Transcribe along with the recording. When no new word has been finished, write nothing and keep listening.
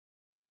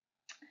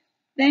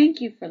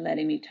Thank you for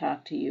letting me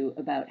talk to you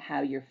about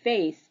how your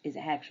face is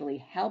actually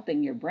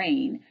helping your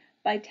brain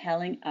by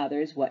telling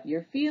others what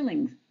you're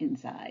feeling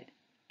inside.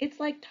 It's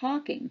like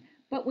talking,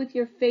 but with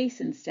your face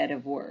instead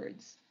of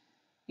words.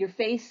 Your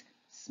face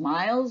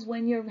smiles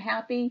when you're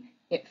happy,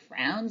 it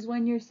frowns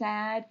when you're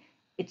sad,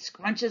 it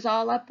scrunches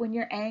all up when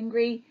you're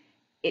angry,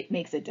 it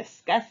makes a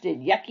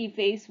disgusted, yucky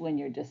face when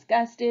you're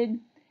disgusted.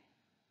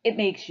 It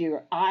makes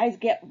your eyes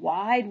get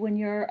wide when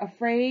you're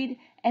afraid,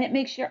 and it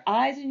makes your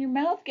eyes and your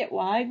mouth get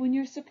wide when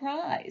you're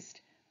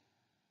surprised.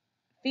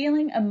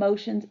 Feeling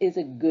emotions is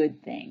a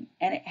good thing,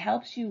 and it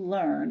helps you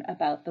learn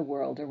about the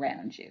world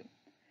around you.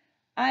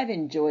 I've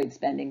enjoyed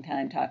spending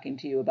time talking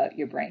to you about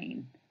your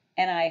brain,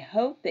 and I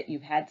hope that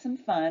you've had some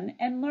fun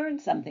and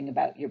learned something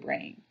about your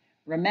brain.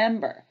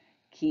 Remember,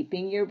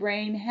 keeping your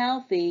brain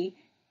healthy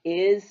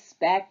is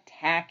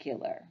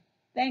spectacular.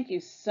 Thank you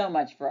so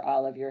much for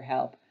all of your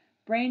help.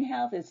 Brain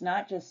health is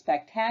not just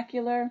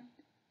spectacular,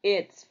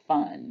 it's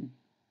fun.